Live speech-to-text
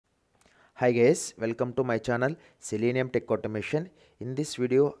Hi guys, welcome to my channel Selenium Tech Automation. In this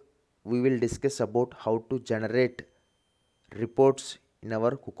video, we will discuss about how to generate reports in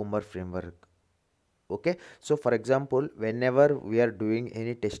our Cucumber framework. Okay, so for example, whenever we are doing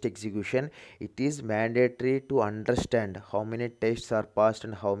any test execution, it is mandatory to understand how many tests are passed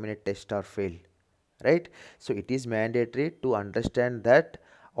and how many tests are failed, right? So it is mandatory to understand that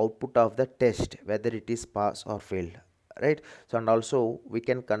output of the test, whether it is pass or fail, right? So and also we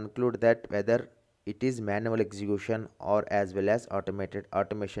can conclude that whether it is manual execution or as well as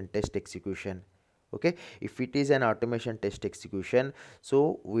automation test execution. Okay, if it is an automation test execution,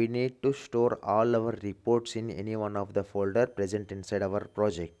 so we need to store all our reports in any one of the folder present inside our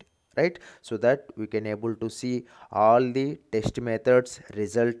project, right? So that we can able to see all the test methods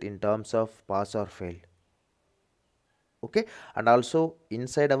result in terms of pass or fail. Okay, and also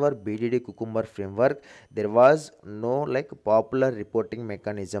inside our BDD Cucumber framework there was no like popular reporting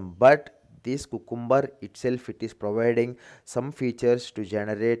mechanism, but this Cucumber itself, it is providing some features to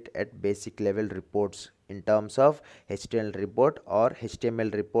generate at basic level reports in terms of HTML report or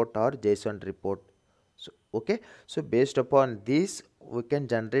HTML report or JSON report. So okay, so based upon this we can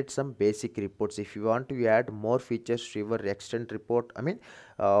generate some basic reports. If you want to add more features to your extent report,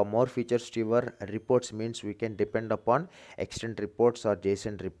 more features to your reports, means we can depend upon extent reports or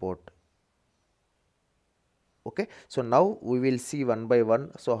JSON report. Okay, so now we will see one by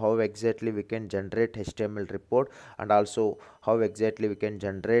one, so how exactly we can generate HTML report, and also how exactly we can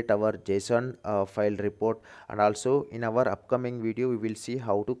generate our JSON file report, and also in our upcoming video we will see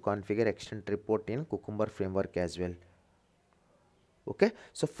how to configure extent report in Cucumber framework as well. Okay,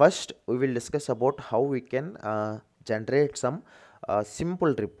 so first we will discuss about how we can generate some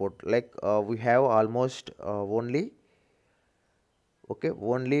simple report, like we have almost only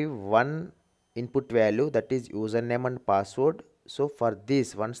one input value, that is username and password. So for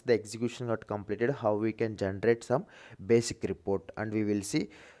this, once the execution got completed, how we can generate some basic report, and we will see.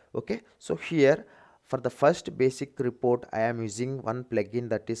 Okay, so here for the first basic report I am using one plugin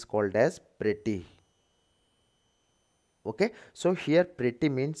that is called as Pretty. Okay, so here Pretty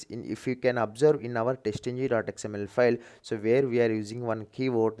means, if you can observe in our testng.xml file, so where we are using one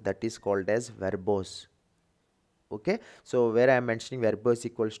keyword that is called as verbose. Okay, so where I am mentioning verbose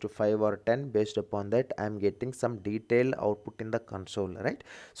equals to 5 or 10, based upon that I am getting some detailed output in the console, right?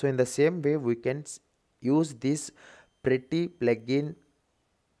 So in the same way we can use this Pretty plugin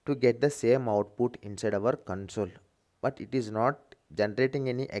to get the same output inside our console, but it is not generating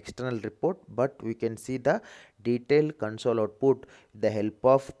any external report, but we can see the detailed console output with the help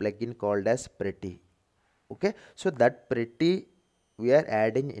of plugin called as Pretty. Okay, so that Pretty we are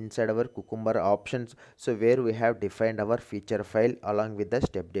adding inside our Cucumber options, so where we have defined our feature file along with the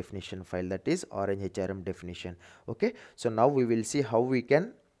step definition file, that is orange HRM definition. Okay, so now we will see how we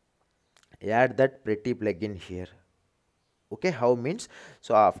can add that Pretty plugin here. Okay, how means,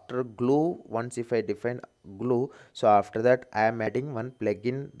 so after glue, once if I define glue, so after that I am adding one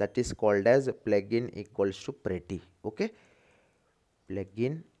plugin that is called as plugin equals to Pretty. Okay,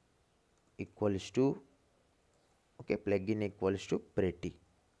 plugin equals to, okay, plugin equals to Pretty.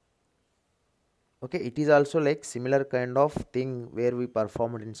 Okay, it is also like similar kind of thing where we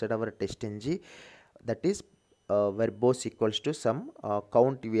performed inside our testng, that is verbose equals to some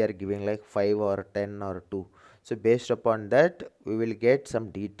count we are giving, like 5 or 10 or 2. So based upon that we will get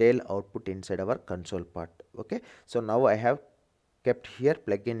some detailed output inside our console part. Okay, so now I have kept here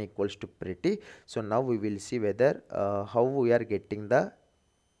plugin equals to Pretty. So now we will see whether how we are getting the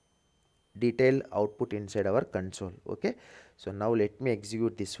detailed output inside our console. Okay, so now let me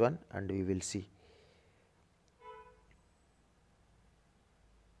execute this one and we will see.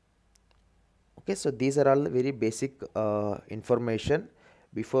 Okay, so these are all very basic information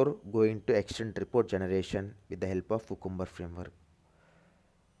before going to extent report generation with the help of Cucumber framework.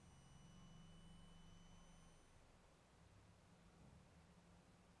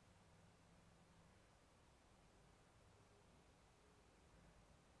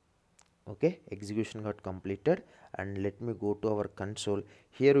 Okay, execution got completed, and let me go to our console.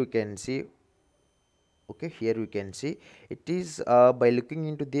 Here we can see, okay, here we can see it is by looking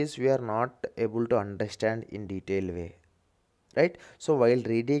into this we are not able to understand in detailed way, right? So while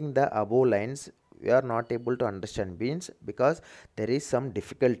reading the above lines we are not able to understand, means because there is some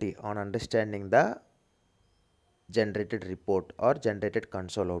difficulty on understanding the generated report or generated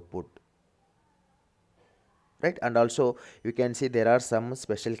console output, right? And also you can see there are some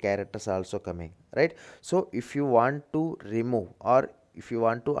special characters also coming, right? So if you want to remove, or if you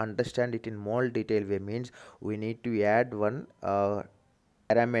want to understand it in more detail way, means we need to add one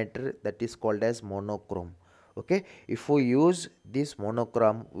parameter that is called as monochrome. Okay, if we use this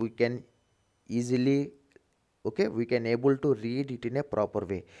monochrome we can easily, okay, we can able to read it in a proper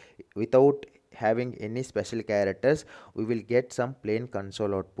way without having any special characters. We will get some plain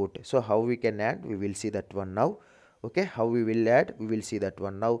console output. So how we can add, we will see that one now. Okay, how we will add, we will see that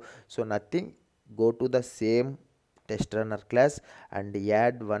one now. So nothing, go to the same test runner class and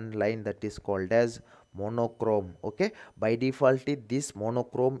add one line that is called as monochrome. Okay, by default this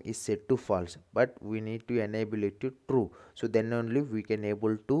monochrome is set to false, but we need to enable it to true. So then only we can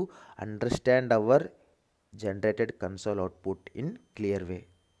able to understand our generated console output in clear way.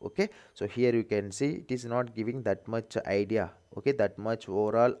 Okay, so here you can see it is not giving that much idea, okay, that much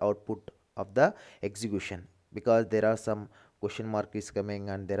overall output of the execution, because there are some question mark is coming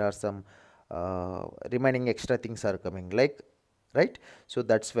and there are some remaining extra things are coming, like, right? So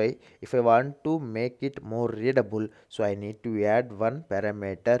that's why if I want to make it more readable, so I need to add one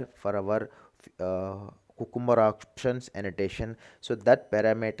parameter for our cucumber options annotation. So that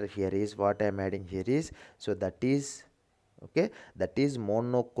parameter here is what I am adding here is, so that is, okay, that is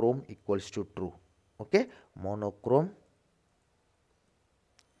monochrome equals to true. Okay, monochrome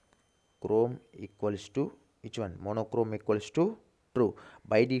equals to which one, monochrome equals to true.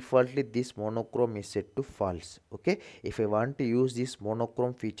 By defaultly this monochrome is set to false. Okay, if I want to use this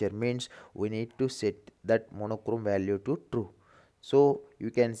monochrome feature, means we need to set that monochrome value to true. So you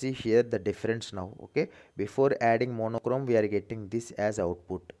can see here the difference now. Okay, before adding monochrome we are getting this as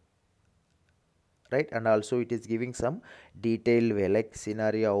output, right? And also it is giving some detailed way like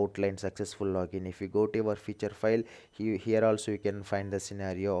scenario outline successful login. If you go to our feature file, here also you can find the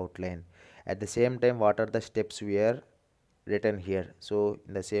scenario outline. At the same time, what are the steps we are written here? So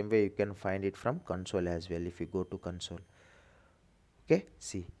in the same way you can find it from console as well. If you go to console, okay,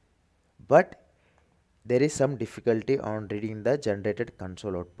 see, but there is some difficulty on reading the generated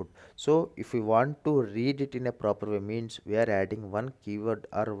console output. So if we want to read it in a proper way, means we are adding one keyword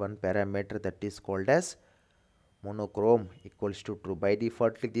or one parameter that is called as monochrome equals to true. By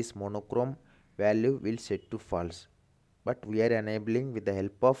default this monochrome value will set to false, but we are enabling with the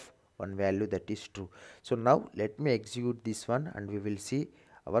help of one value that is true. So now let me execute this one and we will see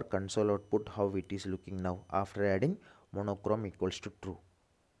our console output how it is looking now after adding monochrome equals to true.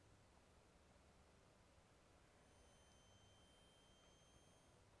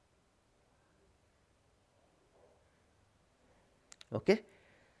 Okay,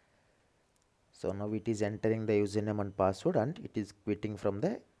 so now it is entering the username and password and it is quitting from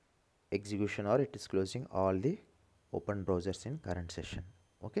the execution, or it is closing all the open browsers in current session.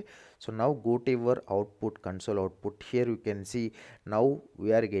 Okay, so now go to your output, console output. Here you can see now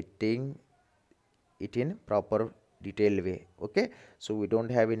we are getting it in proper detailed way. Okay, so we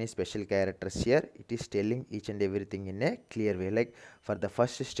don't have any special characters here. It is telling each and everything in a clear way. Like for the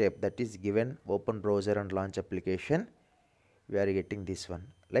first step, that is given open browser and launch application, we are getting this one,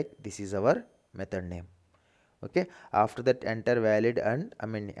 like this is our method name. Okay, after that enter valid and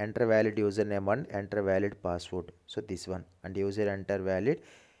enter valid username and enter valid password. So this one, and user enter valid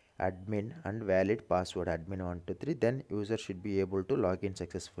admin and valid password admin 123, then user should be able to log in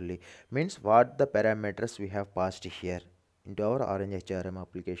successfully. Means what the parameters we have passed here into our orange HRM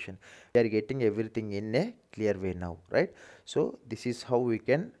application, we are getting everything in a clear way now, right? So this is how we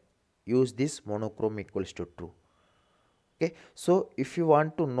can use this monochrome equals to true. Okay, so if you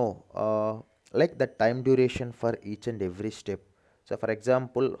want to know like the time duration for each and every step, so for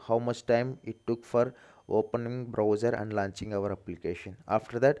example how much time it took for opening browser and launching our application,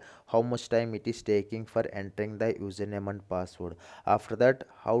 after that how much time it is taking for entering the username and password, after that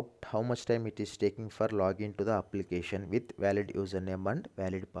how much time it is taking for login to the application with valid username and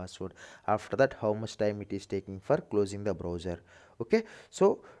valid password, after that how much time it is taking for closing the browser. Okay,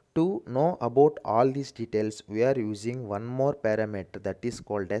 so to know about all these details, we are using one more parameter that is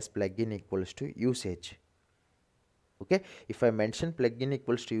called as plugin equals to usage. Okay, if I mention plugin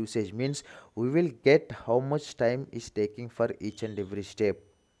equals to usage, means we will get how much time is taking for each and every step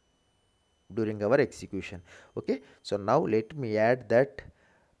during our execution. Okay, so now let me add that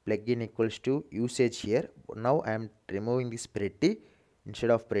plugin equals to usage here. Now I am removing this pretty.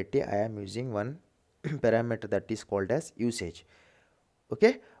 Instead of pretty, I am using one parameter that is called as usage.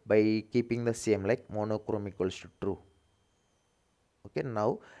 Okay, by keeping the same like monochrome equals to true. Okay,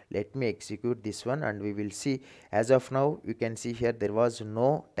 now let me execute this one and we will see. As of now you can see here there was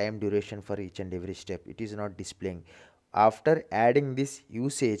no time duration for each and every step, it is not displaying. After adding this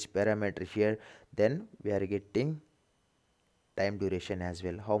usage parameter here, then we are getting time duration as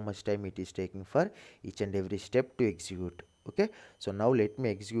well, how much time it is taking for each and every step to execute. Okay, so now let me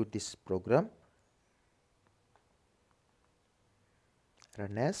execute this program,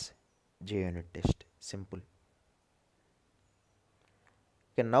 run as JUnit test, simple.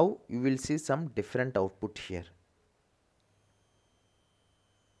 Okay, now you will see some different output here.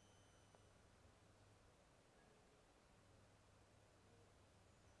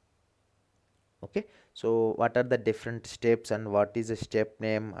 Okay, so what are the different steps and what is the step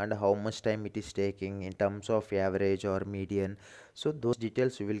name and how much time it is taking in terms of average or median. So those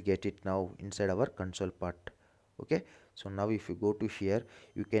details we will get it now inside our console part. Okay, so now if you go to here,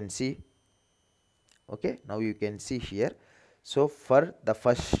 you can see, okay, now you can see here. So for the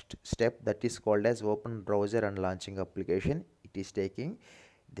first step, that is called as open browser and launching application, it is taking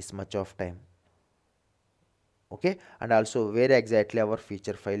this much of time. Okay, and also where exactly our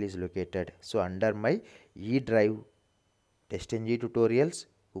feature file is located. So under my E drive TestNG tutorials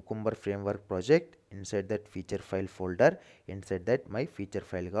Cucumber framework project, inside that feature file folder, inside that my feature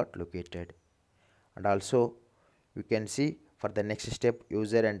file got located. And also you can see for the next step,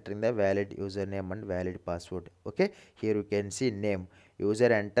 user entering the valid username and valid password. Okay, here you can see name,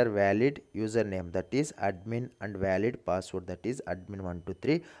 user enter valid username, that is admin, and valid password, that is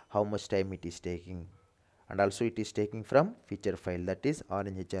admin123, how much time it is taking. And also it is taking from feature file, that is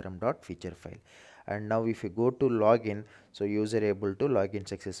orangehrm.feature file. And now if you go to login, so user able to login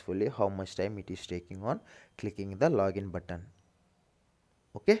successfully, how much time it is taking on clicking the login button.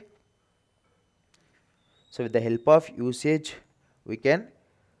 Okay, so with the help of usage we can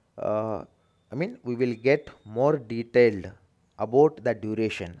we will get more detailed about the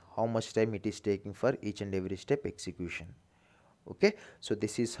duration, how much time it is taking for each and every step execution. Okay, so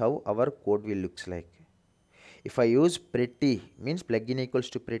this is how our code will looks like. If I use pretty, means plugin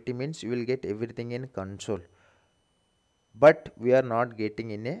equals to pretty, means you will get everything in console, but we are not getting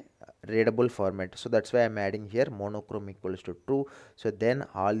in a readable format. So that's why I'm adding here monochrome equals to true. So then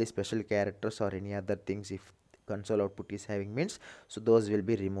all the special characters or any other things, if console output is having, means so those will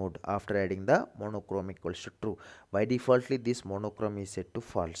be removed after adding the monochrome equals to true. By defaultly this monochrome is set to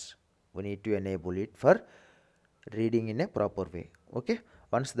false. We need to enable it for reading in a proper way. Okay,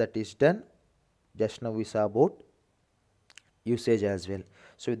 once that is done, just now we saw about usage as well.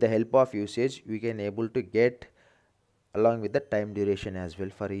 So with the help of usage we can able to get along with the time duration as well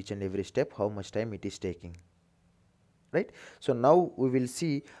for each and every step, how much time it is taking, right? So now we will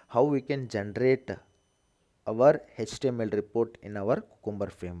see how we can generate our HTML report in our Cucumber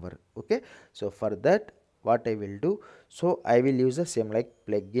framework. Okay, so for that what I will do, so I will use the same like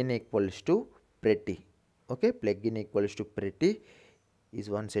plugin equals to pretty. Okay, plugin equals to pretty is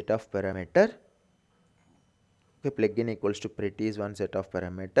one set of parameter. Okay, plugin equals to pretty is one set of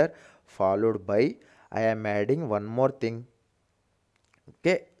parameter, followed by I am adding one more thing.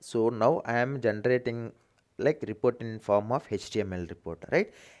 Okay, so now I am generating like report in form of HTML report,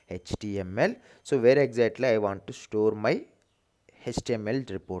 right? HTML. So where exactly I want to store my HTML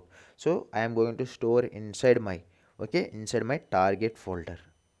report, so I am going to store inside my, okay, inside my target folder.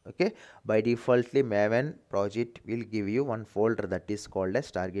 Okay, by defaultly Maven project will give you one folder that is called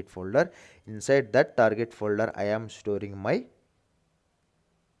as target folder. Inside that target folder I am storing my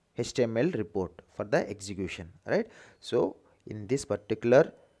HTML report for the execution, right? So in this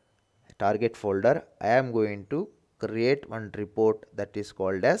particular target folder I am going to create one report that is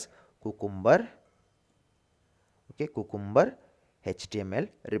called as Cucumber. Okay, Cucumber HTML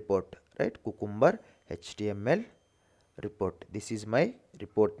report, right? Cucumber HTML report, this is my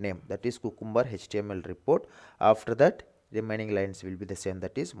report name, that is Cucumber HTML report. After that remaining lines will be the same,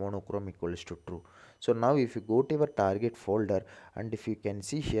 that is monochrome equals to true. So now if you go to your target folder, and if you can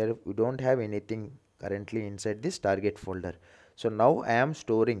see here, we don't have anything currently inside this target folder. So now I am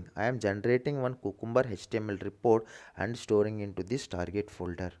generating one Cucumber HTML report and storing into this target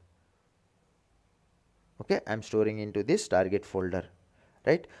folder. Okay, I am storing into this target folder,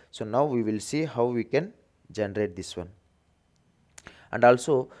 right? So now we will see how we can generate this one. And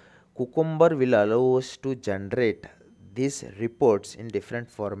also Cucumber will allow us to generate these reports in different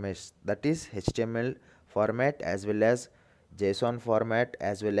formats, that is HTML format as well as JSON format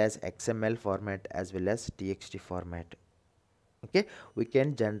as well as XML format as well as TXT format. Okay, we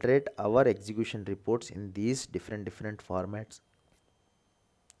can generate our execution reports in these different formats.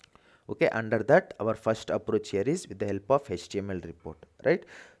 Okay, under that our first approach here is with the help of HTML report, right?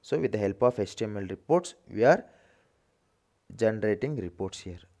 So with the help of HTML reports we are generating reports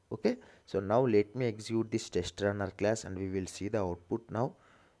here. Okay, so now let me execute this test runner class and we will see the output now.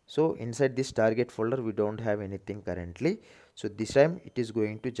 So inside this target folder we don't have anything currently, so this time it is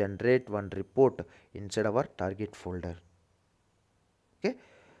going to generate one report inside our target folder. Okay,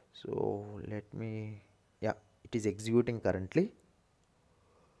 so let me, yeah, it is executing currently.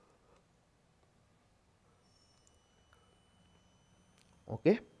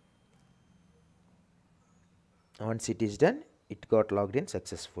 Okay, once it is done, it got logged in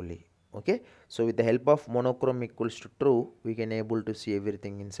successfully. Okay, so with the help of monochrome equals to true, we can able to see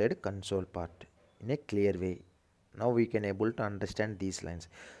everything inside console part in a clear way. Now we can able to understand these lines.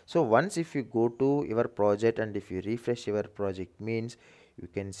 So once if you go to your project and if you refresh your project, means you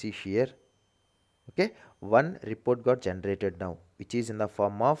can see here, okay, one report got generated now, which is in the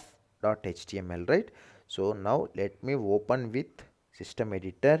form of .html, right? So now let me open with system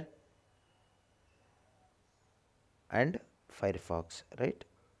editor and Firefox, right?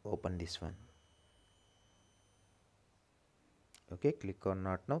 Open this one. Okay, click on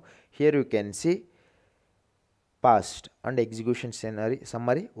not now. Here you can see past and execution scenario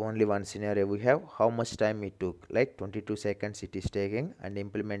summary. Only one scenario we have. How much time it took? Like 22 seconds it is taking, and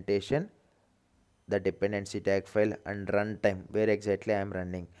implementation, the dependency tag file, and runtime where exactly I am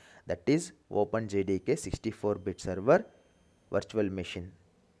running, that is OpenJDK 64-bit server virtual machine,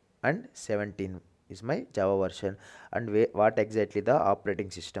 and 17 is my Java version, and what exactly the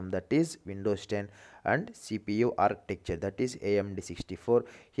operating system, that is Windows 10, and CPU architecture, that is AMD 64.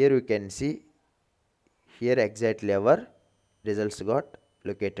 Here you can see here exactly our results got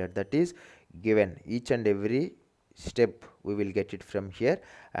located, that is given each and every step we will get it from here,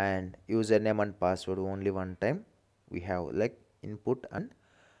 and username and password only one time we have, like input and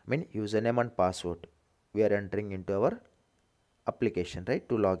username and password we are entering into our application, right,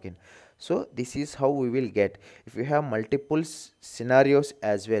 to log in. So this is how we will get. If you have multiple scenarios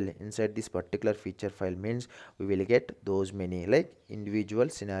as well inside this particular feature file, means we will get those many, like individual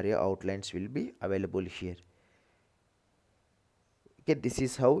scenario outlines will be available here. Okay, this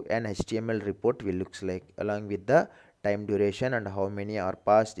is how an HTML report will looks like, along with the time duration and how many are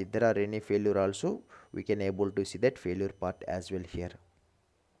passed. If there are any failure also, we can able to see that failure part as well here.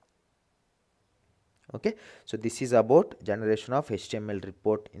 Okay, so this is about generation of HTML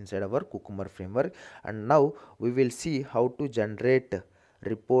report inside our Cucumber framework, and now we will see how to generate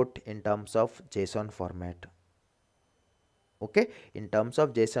report in terms of JSON format. Okay, in terms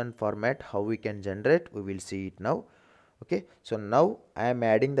of JSON format, how we can generate, we will see it now. Okay, so now I am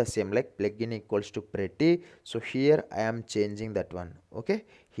adding the same, like plugin equals to pretty. So here I am changing that one. Okay,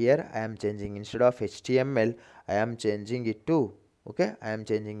 here I am changing, instead of HTML I am changing it to, okay, I am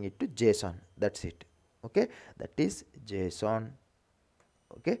changing it to JSON. That's it. Okay, that is JSON.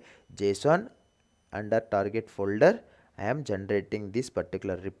 Okay, JSON, under target folder I am generating this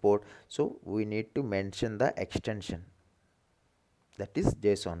particular report. So we need to mention the extension, that is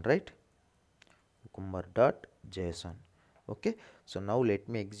JSON, right? Cucumber.json. Okay, so now let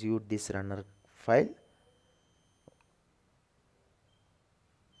me execute this runner file.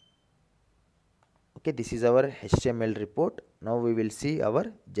 Okay, this is our HTML report. Now we will see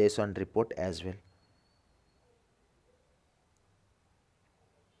our JSON report as well.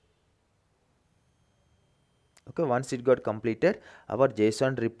 Okay, once it got completed, our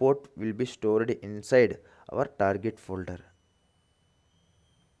JSON report will be stored inside our target folder.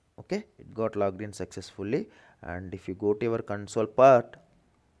 Okay, it got logged in successfully, and if you go to your console part,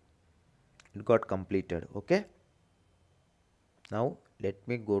 it got completed. Okay, now let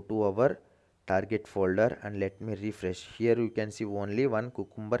me go to our target folder and let me refresh. Here you can see only one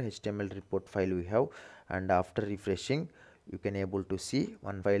Cucumber HTML report file we have, and after refreshing you can able to see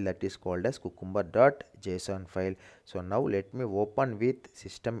one file that is called as cucumber.json file. So now let me open with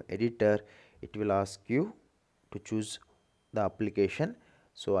system editor. It will ask you to choose the application.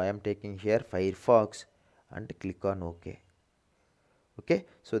 So I am taking here Firefox and click on OK. Okay,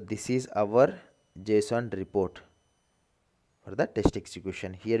 so this is our JSON report for the test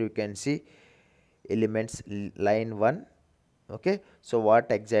execution. Here you can see elements line 1. Okay, so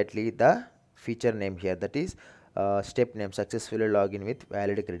what exactly the feature name here, that is step name successfully login with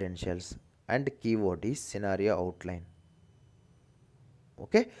valid credentials, and keyword is scenario outline.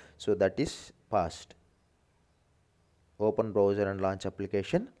 Okay, so that is passed. Open browser and launch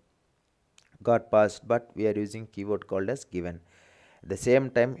application got passed, but we are using keyword called as given. At the same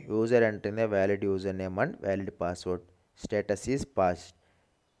time, user entering the valid username and valid password. Status is passed.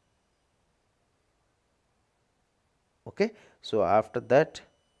 Okay, so after that,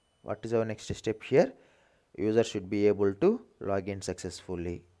 what is our next step here? User should be able to log in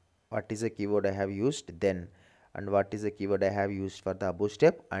successfully. What is the keyword I have used? Then, and what is the keyword I have used for the above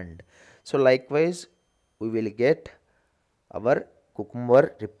step? And so likewise we will get our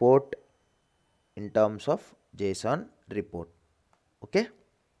Cucumber report in terms of JSON report. Okay,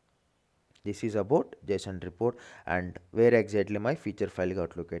 this is about JSON report, and where exactly my feature file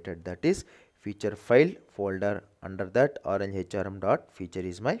got located, that is feature file folder. Under that, orange hrm.feature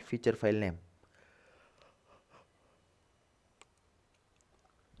is my feature file name.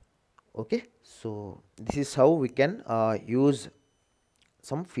 Okay, so this is how we can use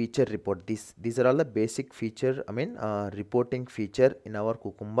some feature report. These are all the basic feature, reporting feature in our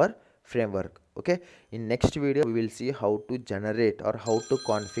Cucumber framework. Okay, in next video we will see how to generate or how to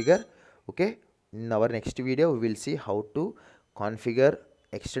configure. Okay, in our next video we will see how to configure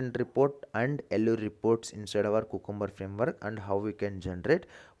extend report and LU reports inside our Cucumber framework and how we can generate.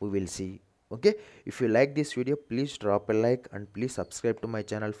 We will see. Okay, if you like this video, please drop a like and please subscribe to my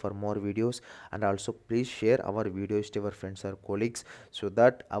channel for more videos, and also please share our videos to our friends or colleagues so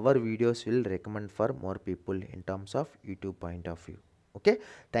that our videos will recommend for more people in terms of YouTube point of view. Okay,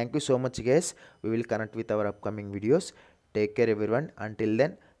 thank you so much guys. We will connect with our upcoming videos. Take care everyone. Until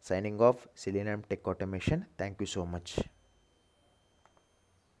then, signing off, Selenium Tech Automation. Thank you so much.